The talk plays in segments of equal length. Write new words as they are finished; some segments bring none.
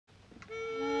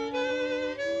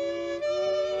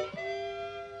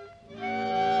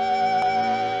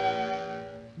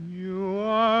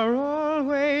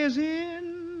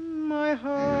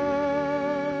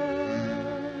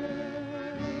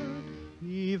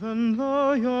Even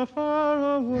though you're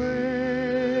far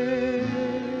away,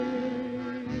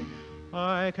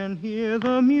 I can hear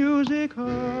the music of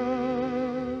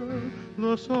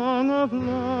the song of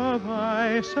love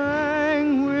I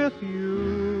sang with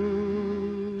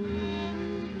you.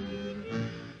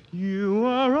 You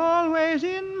are always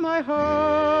in my heart,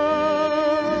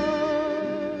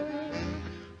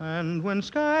 and when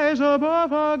skies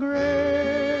above are gray,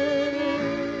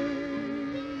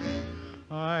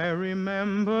 I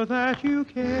remember that you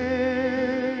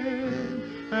care,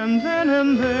 and then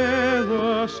and there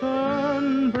the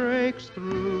sun breaks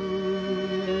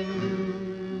through.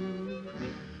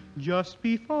 Just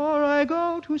before I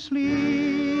go to sleep,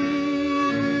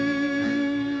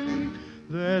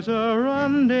 there's a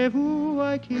rendezvous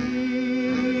I keep,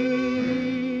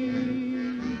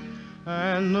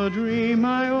 and the dream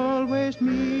I always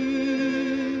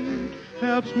meet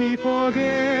helps me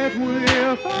forget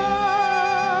we're far.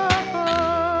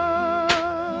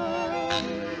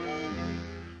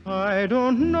 I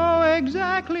don't know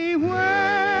exactly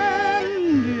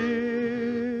when,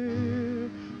 dear,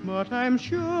 but I'm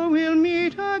sure we'll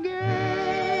meet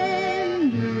again,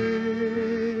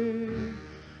 dear.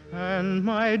 And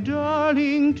my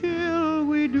darling, till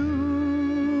we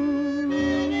do,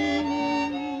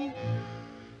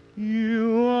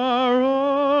 you are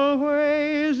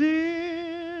always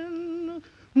in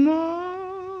my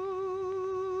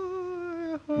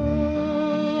heart.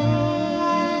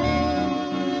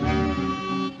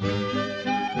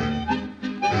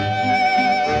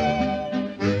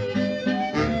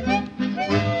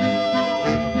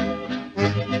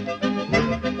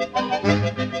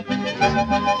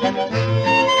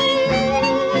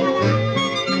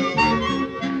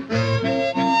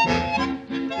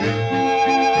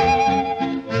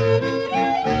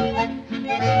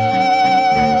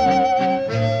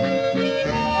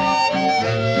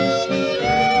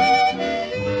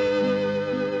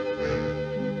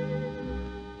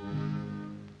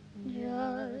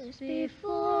 Just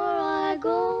before I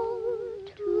go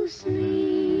to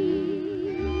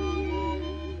sleep,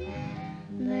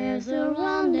 there's a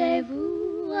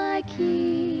rendezvous I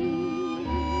keep,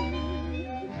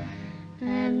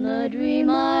 and the dream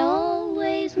I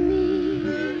always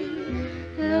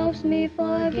meet helps me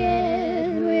forget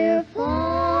we're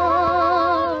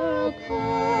far apart.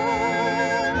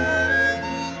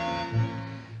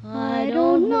 I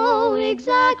don't know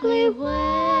exactly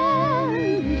when,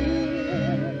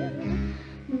 dear,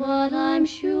 but I'm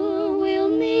sure we'll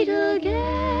meet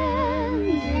again,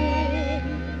 dear.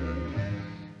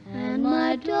 And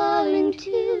my darling,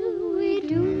 too.